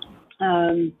 But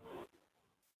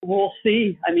we'll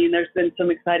see. I mean, there's been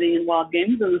some exciting and wild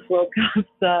games in this World Cup.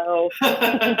 So,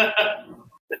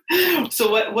 so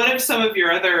what have some of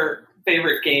your other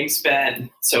favorite games been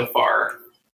so far?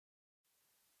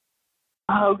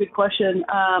 Oh, good question.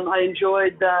 I've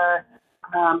enjoyed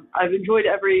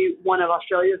every one of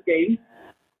Australia's games.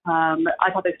 I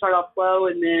thought they started off slow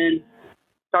and then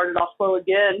started off slow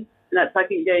again in that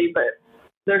second game, but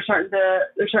they're starting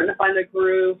to find their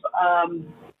groove.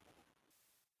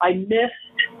 I missed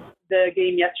the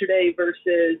game yesterday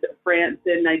versus France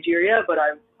and Nigeria, but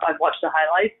I've watched the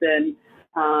highlights, and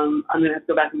I'm going to have to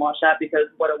go back and watch that because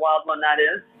what a wild one that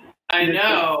is. I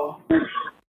know.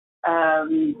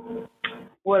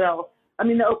 What else? I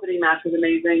mean, the opening match was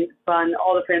amazing, fun.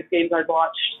 All the France games I've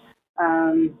watched.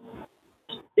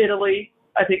 Italy,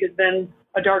 I think, has been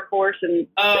a dark horse, and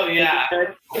oh yeah.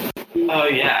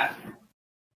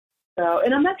 So,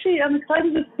 and I'm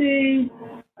excited to see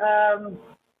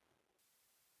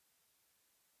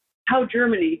how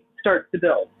Germany starts to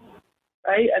build.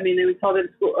 Right? I mean, we saw them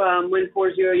win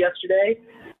 4-0 yesterday,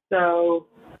 so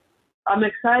I'm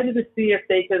excited to see if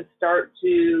they can start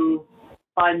to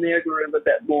find their groove a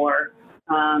bit more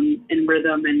in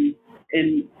rhythm and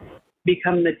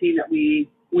become the team that we've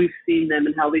seen them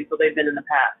and how lethal they've been in the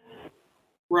past.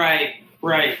 Right.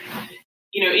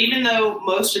 You know, even though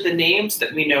most of the names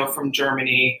that we know from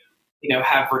Germany, you know,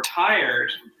 have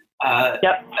retired,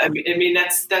 yep. I mean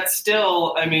that's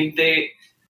still, I mean, they,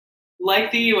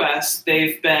 like the U.S.,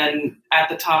 they've been at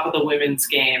the top of the women's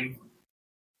game,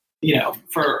 you know,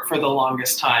 for the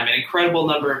longest time. An incredible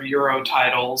number of Euro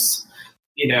titles.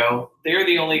 You know, they're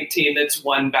the only team that's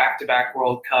won back-to-back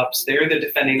World Cups. They're the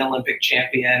defending Olympic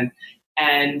champion.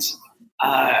 And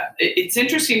it's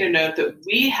interesting to note that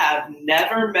we have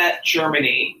never met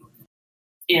Germany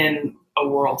in a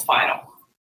world final.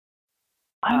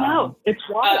 I know, it's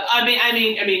wild. I mean,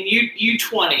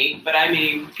 U20, but I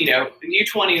mean, you know,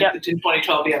 U20 yep. in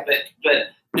 2012, yeah, but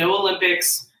no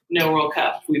Olympics, no World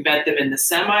Cup. We've met them in the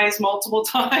semis multiple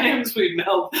times. We've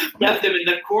met them in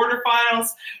the quarterfinals.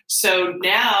 So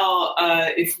now,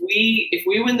 if we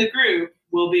win the group,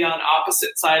 we'll be on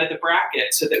opposite side of the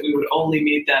bracket, so that we would only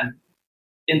meet them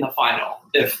in the final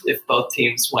if both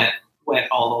teams went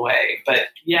all the way. But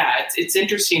yeah, it's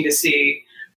interesting to see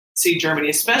Germany,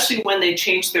 especially when they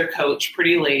changed their coach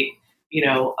pretty late. You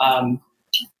know,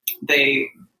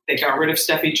 they got rid of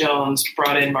Steffi Jones,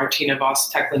 brought in Martina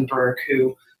Voss-Tecklenburg,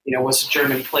 who, you know, was a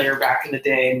German player back in the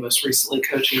day and most recently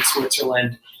coaching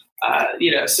Switzerland.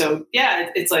 You know, so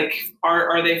yeah, it's like,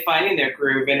 are they finding their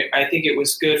groove? And I think it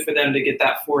was good for them to get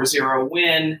that 4-0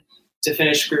 win to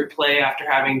finish group play after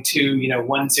having two, you know,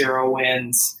 1-0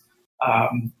 wins.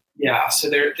 Yeah, so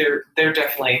they're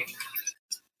definitely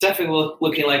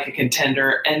looking like a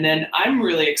contender. And then I'm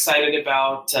really excited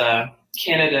about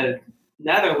Canada,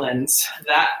 Netherlands.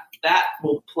 That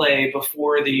will play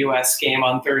before the U.S. game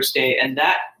on Thursday, and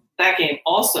that game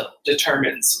also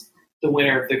determines the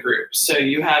winner of the group. So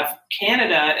you have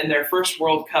Canada in their first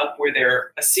World Cup where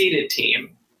they're a seeded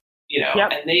team, you know,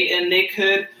 yep. and they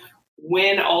could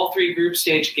win all three group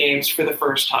stage games for the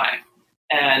first time.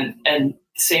 And the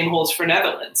same holds for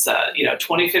Netherlands. You know,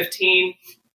 2015,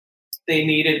 they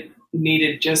needed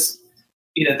just,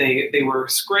 you know, they were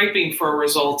scraping for a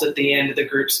result at the end of the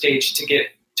group stage to get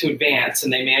to advance,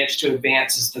 and they managed to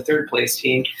advance as the third place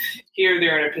team. Here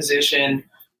they're in a position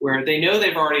where they know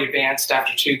they've already advanced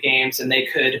after two games and they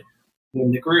could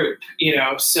win the group, you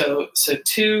know. So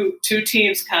two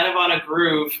teams kind of on a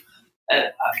groove.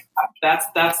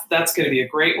 That's going to be a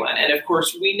great one. And of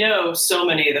course, we know so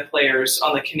many of the players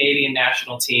on the Canadian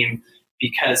national team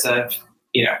because of,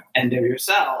 you know,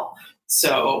 NWSL.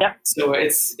 So yep. So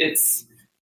it's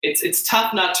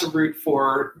tough not to root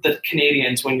for the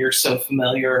Canadians when you're so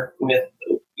familiar with,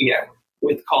 you know,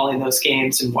 with calling those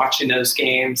games and watching those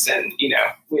games. And, you know,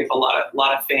 we have a lot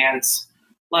of fans,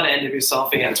 a lot of NWSL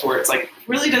fans where it's like,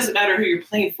 really doesn't matter who you're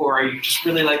playing for. You just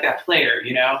really like that player,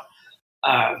 you know?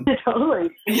 Totally.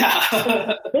 Yeah.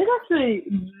 And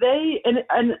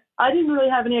I didn't really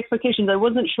have any expectations. I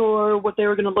wasn't sure what they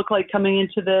were going to look like coming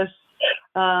into this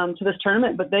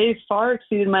tournament, but they far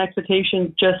exceeded my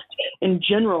expectations just in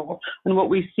general and what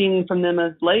we've seen from them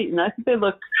as late. And I think they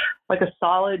look like a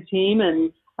solid team,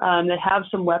 and they have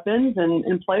some weapons,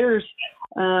 and players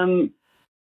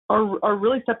are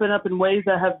really stepping up in ways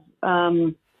that have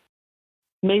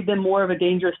made them more of a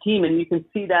dangerous team. And you can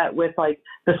see that with like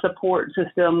the support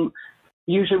system.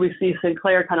 Usually we see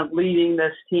Sinclair kind of leading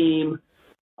this team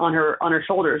on her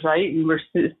shoulders, right? And we're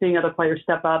seeing other players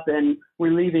step up and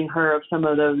relieving her of some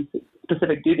of those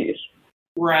specific duties.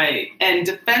 Right. And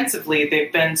defensively,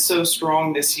 they've been so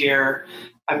strong this year.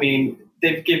 I mean,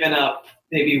 they've given up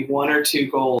maybe one or two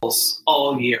goals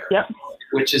all year, yep.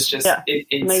 which is just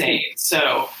insane. Amazing.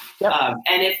 So, yep.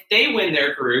 And if they win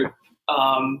their group,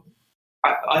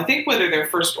 I think whether they're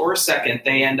first or second,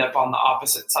 they end up on the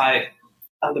opposite side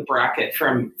of the bracket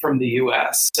from the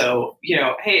U.S. So, you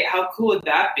know, hey, how cool would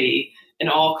that be? An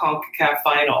all CONCACAF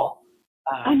final.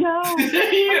 I know.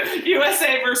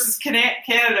 USA versus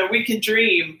Canada, we can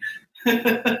dream.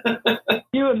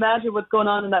 You imagine what's going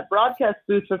on in that broadcast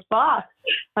booth with Fox.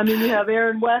 I mean, you have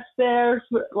Aaron West there,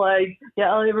 Ellie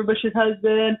Everbush's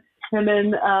husband. Him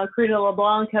and Karina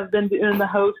LeBlanc have been doing the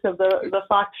host of the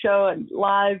Fox show and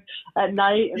live at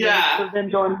night. And then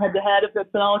going head to head. If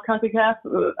it's been all CONCACAF,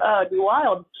 it'd be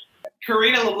wild.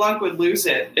 Karina LeBlanc would lose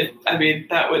it.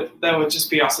 That would just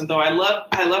be awesome. Though I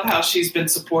love how she's been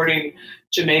supporting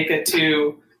Jamaica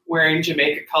too, wearing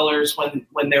Jamaica colors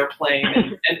when they're playing,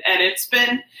 and it's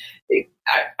been.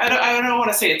 I don't want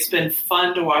to say it's been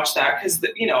fun to watch that because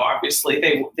obviously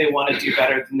they want to do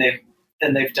better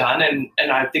than they've done,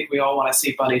 and I think we all want to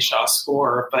see Bunny Shaw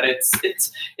score. But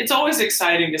it's always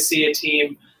exciting to see a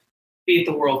team beat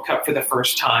the World Cup for the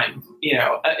first time.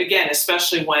 Again,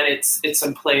 especially when it's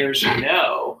some players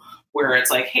where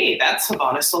it's like, hey, that's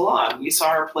Havana Salon. We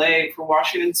saw her play for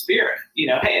Washington Spirit.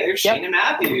 Hey, there's Shayna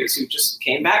Matthews who just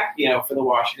came back, for the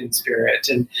Washington Spirit,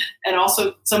 and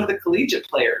also some of the collegiate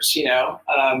players.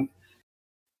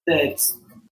 That's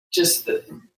just the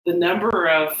number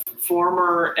of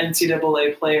former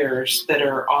NCAA players that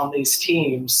are on these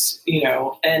teams,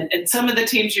 and some of the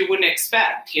teams you wouldn't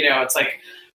expect, it's like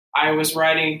I was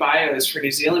writing bios for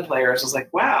New Zealand players. I was like,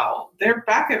 wow, their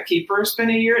backup keeper spent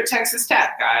a year at Texas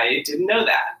Tech. I didn't know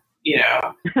that,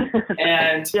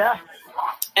 and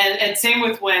and same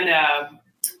with when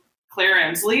Claire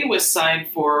Emsley was signed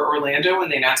for Orlando when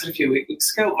they announced it a few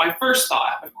weeks ago. My first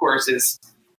thought, of course, is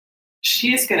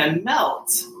she is going to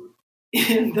melt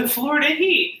in the Florida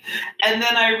heat. And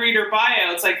then I read her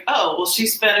bio. It's like, oh, well, she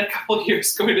spent a couple of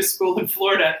years going to school in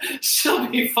Florida. She'll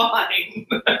be fine.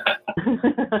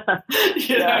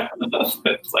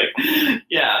 It's like,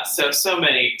 so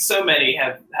many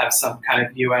have some kind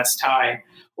of U.S. tie.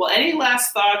 Well, any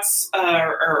last thoughts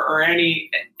or anything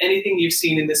you've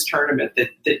seen in this tournament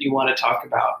that you want to talk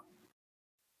about?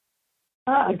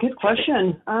 Good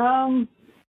question. No,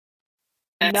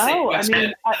 I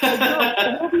mean,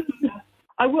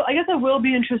 I guess I will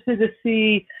be interested to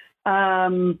see,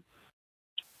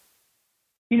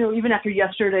 even after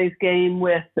yesterday's game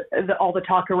with all the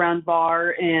talk around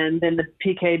VAR and then the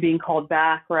PK being called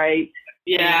back, right?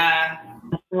 Yeah.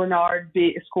 Renard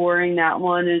scoring that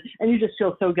one. And you just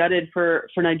feel so gutted for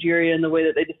Nigeria and the way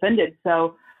that they defended.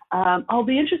 So I'll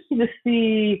be interested to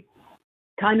see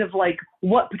kind of like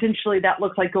what potentially that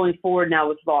looks like going forward now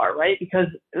with VAR, right? Because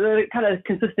the kind of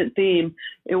consistent theme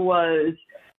it was,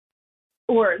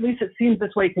 or at least it seems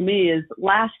this way to me, is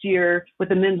last year with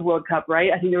the Men's World Cup,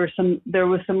 right? I think there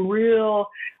was some real,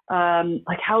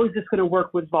 how is this going to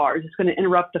work with VAR? Is this going to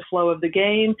interrupt the flow of the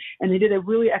game? And they did a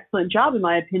really excellent job, in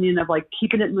my opinion, of like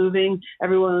keeping it moving.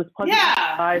 Everyone was plugging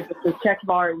inside, but the check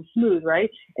VAR, it was smooth, right?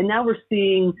 And now we're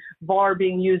seeing VAR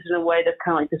being used in a way that's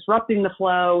kind of like disrupting the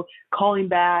flow, calling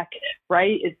back,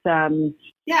 right? It's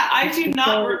I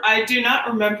do not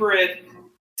remember it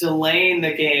delaying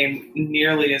the game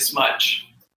nearly as much.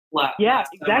 Last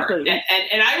exactly.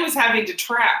 And I was having to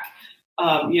track,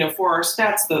 for our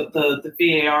stats, the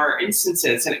VAR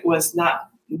instances, and it was not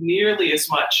nearly as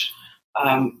much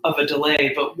of a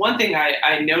delay. But one thing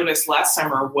I noticed last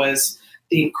summer was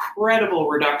the incredible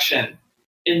reduction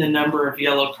in the number of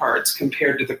yellow cards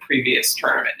compared to the previous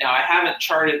tournament. Now, I haven't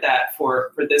charted that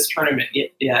for this tournament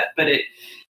yet, but it,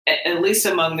 at least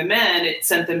among the men, it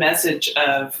sent the message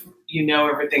of,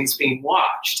 everything's being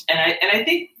watched. And I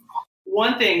think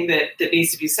one thing that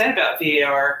needs to be said about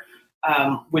VAR,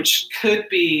 which could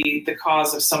be the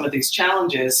cause of some of these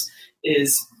challenges,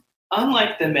 is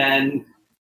unlike the men,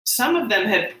 some of them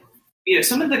had,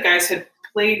 some of the guys had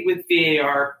played with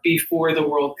VAR before the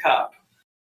World Cup.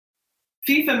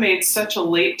 FIFA made such a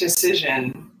late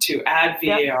decision to add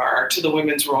VAR to the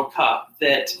Women's World Cup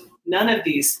that none of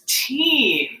these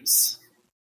teams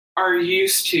are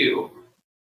used to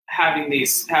having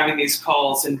these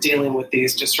calls and dealing with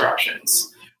these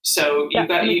disruptions. So you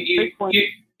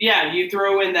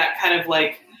throw in that kind of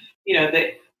like, that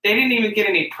they didn't even get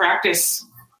any practice,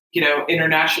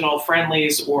 international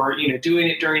friendlies or, doing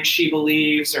it during She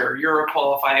Believes or Euro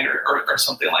qualifying or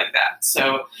something like that.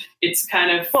 So it's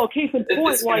kind of... Well, case in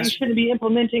point, why you shouldn't be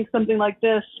implementing something like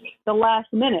this the last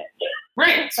minute.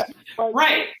 Right.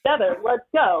 Right. Together, let's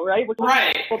go, right?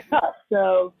 Right.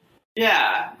 So...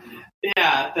 Yeah.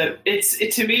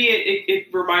 To me, it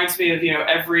reminds me of,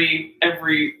 every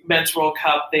Men's World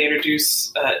Cup, they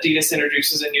Adidas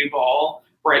introduces a new ball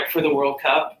right for the World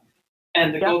Cup.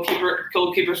 And the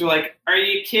goalkeepers were like, are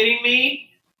you kidding me?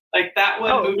 Like that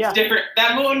one moves different.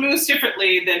 That one moves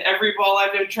differently than every ball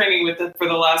I've been training with for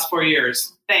the last 4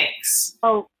 years. Thanks.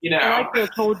 Oh, and I could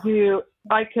have told you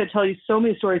I could tell you so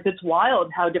many stories. It's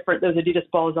wild how different those Adidas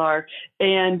balls are.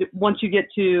 And once you get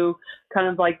to kind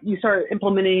of like you start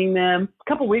implementing them a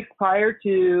couple weeks prior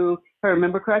to, if I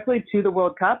remember correctly, to the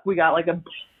World Cup, we got like a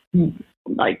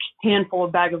handful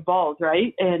of bag of balls,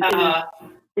 right? And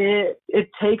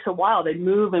it takes a while. They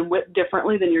move and whip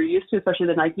differently than you're used to, especially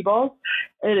the Nike balls.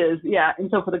 It is, yeah. And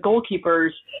so for the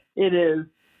goalkeepers, it is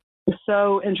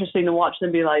so interesting to watch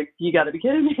them be like, you got to be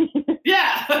kidding me.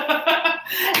 Yeah.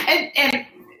 and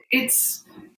it's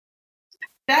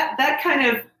that kind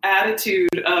of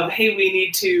attitude of, hey, we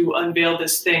need to unveil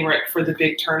this thing right for the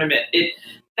big tournament.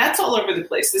 That's all over the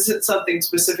place. This isn't something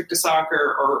specific to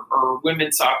soccer or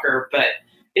women's soccer, but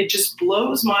it just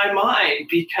blows my mind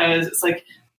because it's like,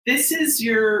 this is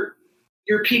your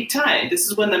peak time. This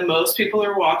is when the most people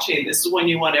are watching. This is when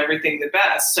you want everything the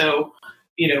best. So,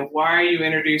 why are you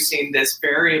introducing this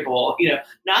variable?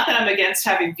 Not that I'm against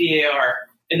having VAR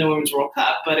in the Women's World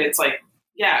Cup, but it's like,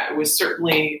 yeah, it was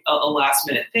certainly a last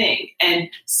minute thing. And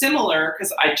similar,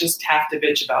 because I just have to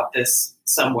bitch about this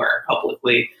somewhere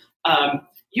publicly,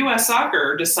 U.S.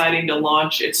 Soccer deciding to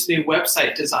launch its new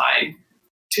website design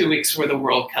 2 weeks before the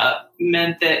World Cup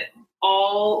meant that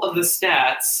all of the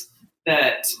stats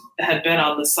that had been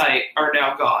on the site are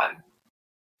now gone.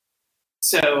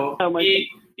 So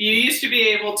you used to be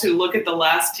able to look at the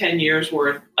last 10 years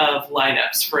worth of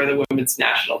lineups for the women's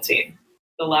national team.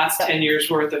 The last 10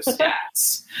 years worth of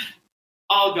stats,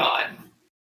 all gone.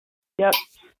 Yep.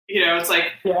 It's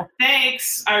like,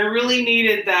 thanks. I really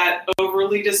needed that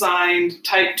overly designed,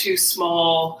 type 2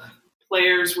 small,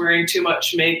 players wearing too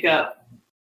much makeup,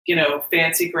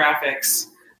 fancy graphics.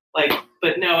 Like,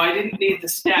 but no, I didn't need the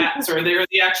stats or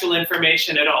the actual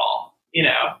information at all,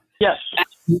 Yes.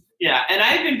 Yeah. And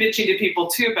I've been bitching to people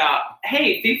too about,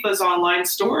 hey, FIFA's online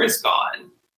store is gone.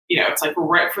 It's like we're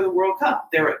right for the World Cup.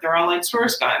 Their online store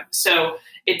is gone. So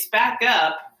it's back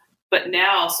up, but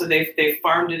now, so they've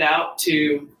farmed it out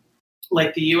to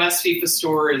like the US FIFA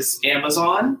store is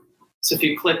Amazon. So if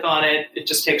you click on it, it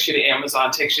just takes you to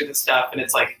Amazon, takes you to the stuff. And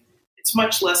it's like, it's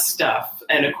much less stuff.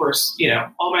 And of course,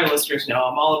 all my listeners know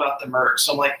I'm all about the merch.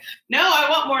 So I'm like, no, I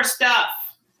want more stuff.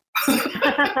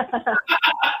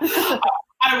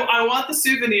 I want the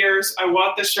souvenirs. I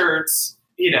want the shirts,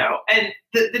 and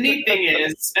the neat thing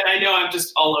is, and I know I'm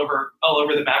just all over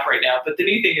the map right now, but the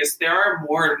neat thing is there are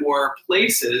more and more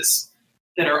places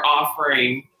that are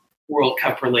offering World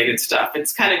Cup related stuff.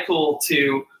 It's kind of cool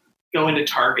to go into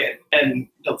Target and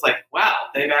it's like, wow,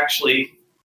 they've actually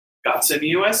got some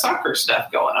U.S. soccer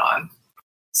stuff going on.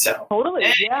 So totally.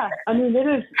 Yeah. I mean, it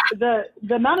is the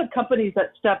amount of companies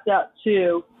that stepped up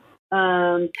too.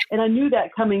 And I knew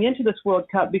that coming into this World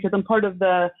Cup because I'm part of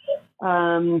the,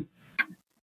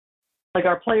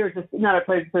 our players, not our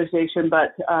players association,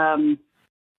 but, and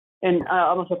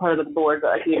I'm also part of the board,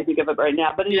 but I can't even think of it right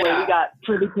now. But anyway, we got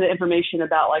privy to the information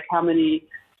about like how many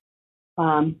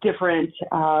different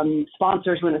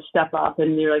sponsors were going to step up,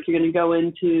 and you're going to go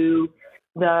into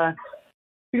the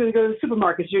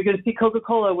supermarkets. You're going to see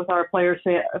Coca-Cola with our players'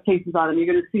 faces on them. You're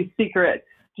going to see Secret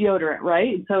deodorant,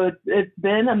 right? So it's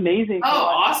been amazing.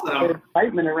 Awesome! The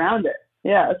excitement around it.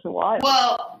 Yeah, it's wild.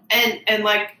 Well, and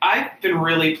like I've been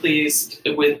really pleased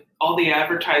with all the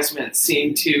advertisements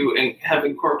seem to have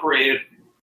incorporated.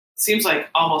 Seems like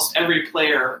almost every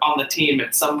player on the team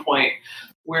at some point.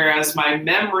 Whereas my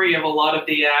memory of a lot of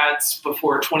the ads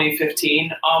before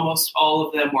 2015, almost all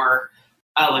of them were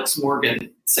Alex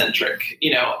Morgan centric,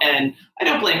 and I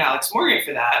don't blame Alex Morgan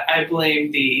for that. I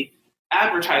blame the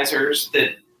advertisers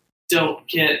that don't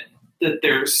get that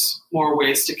there's more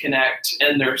ways to connect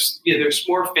and there's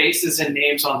more faces and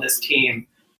names on this team,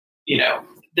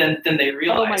 than they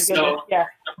realize. Oh my goodness, yeah.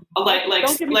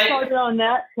 Don't get me started on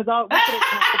that because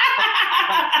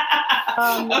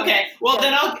okay, well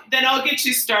then I'll get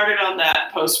you started on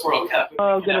that post World Cup.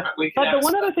 Oh goodness! But the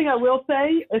one other thing I will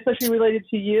say, especially related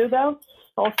to you though,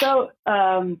 also,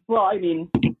 well, I mean,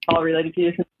 all related to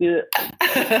you since you.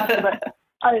 But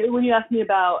when you asked me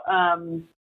about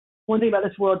one thing about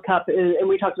this World Cup is, and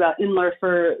we talked about Inler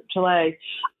for Chile.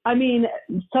 I mean,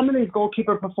 some of these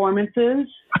goalkeeper performances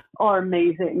are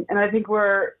amazing, and I think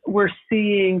we're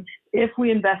seeing if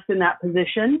we invest in that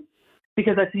position,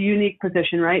 because that's a unique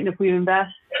position, right? And if we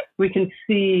invest, we can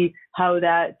see how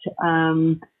that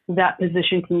that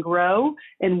position can grow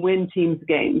and win teams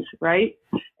games, right?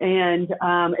 And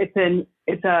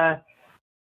it's a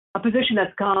position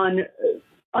that's gone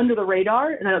under the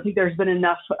radar, and I don't think there's been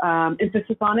enough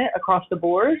emphasis on it across the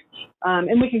board.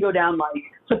 And we can go down like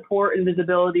support and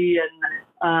visibility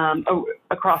and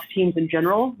across teams in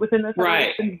general within those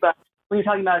right. But when you're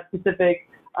talking about a specific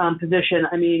position,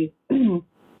 I mean,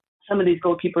 some of these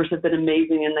goalkeepers have been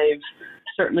amazing, and they've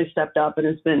certainly stepped up, and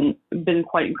it's been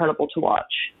quite incredible to watch.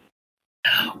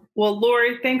 Well,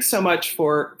 Lori, thanks so much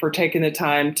for taking the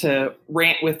time to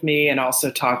rant with me and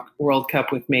also talk World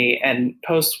Cup with me. And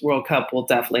post World Cup, we'll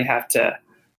definitely have to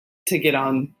get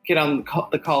on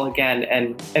the call again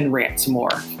and rant some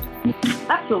more.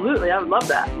 Absolutely, I would love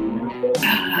that.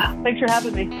 Thanks for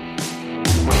having me.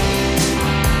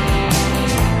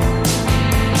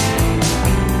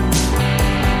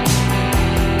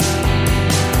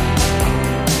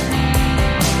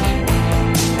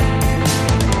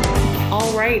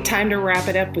 All right, time to wrap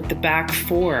it up with the back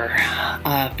four.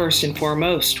 First and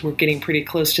foremost, we're getting pretty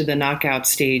close to the knockout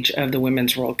stage of the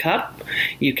Women's World Cup.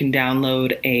 You can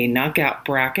download a knockout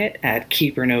bracket at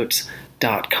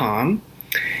keepernotes.com.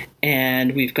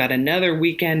 And we've got another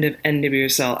weekend of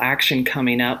NWSL action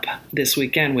coming up this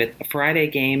weekend with a Friday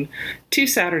game, 2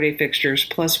 Saturday fixtures,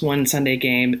 plus 1 Sunday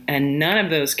game, and none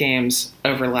of those games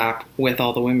overlap with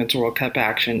all the Women's World Cup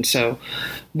action. So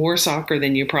more soccer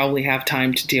than you probably have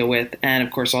time to deal with. And,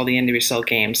 of course, all the NWSL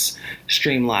games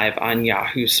stream live on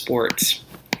Yahoo Sports.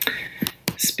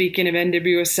 Speaking of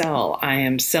NWSL, I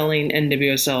am selling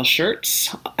NWSL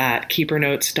shirts at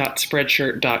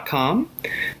keepernotes.spreadshirt.com.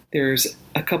 There's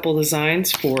a couple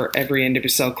designs for every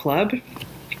NWSL club.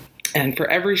 And for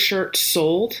every shirt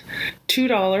sold,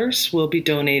 $2 will be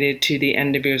donated to the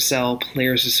NWSL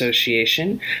Players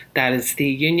Association. That is the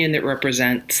union that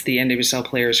represents the NWSL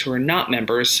players who are not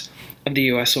members of the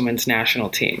U.S. Women's National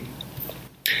Team.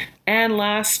 And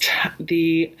last,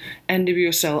 the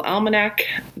NWSL Almanac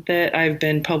that I've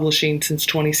been publishing since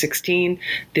 2016.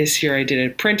 This year I did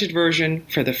a printed version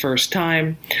for the first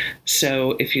time.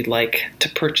 So if you'd like to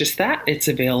purchase that, it's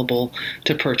available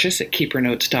to purchase at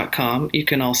keepernotes.com. You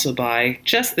can also buy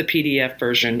just the PDF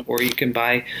version, or you can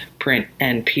buy print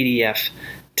and PDF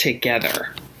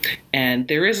together. And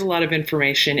there is a lot of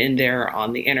information in there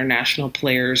on the international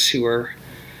players who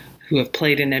have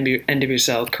played in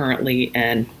NWSL currently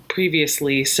and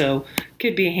previously, so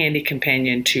could be a handy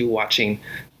companion to watching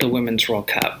the Women's World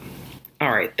Cup.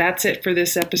 All right, that's it for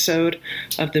this episode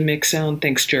of The Mix Zone.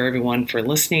 Thanks to everyone for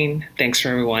listening. Thanks for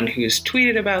everyone who's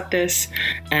tweeted about this,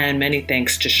 and many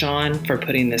thanks to Sean for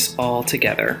putting this all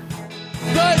together.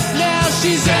 But now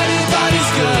she's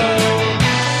everybody's girl.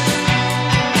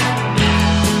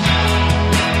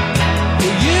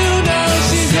 You know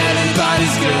she's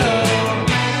everybody's girl.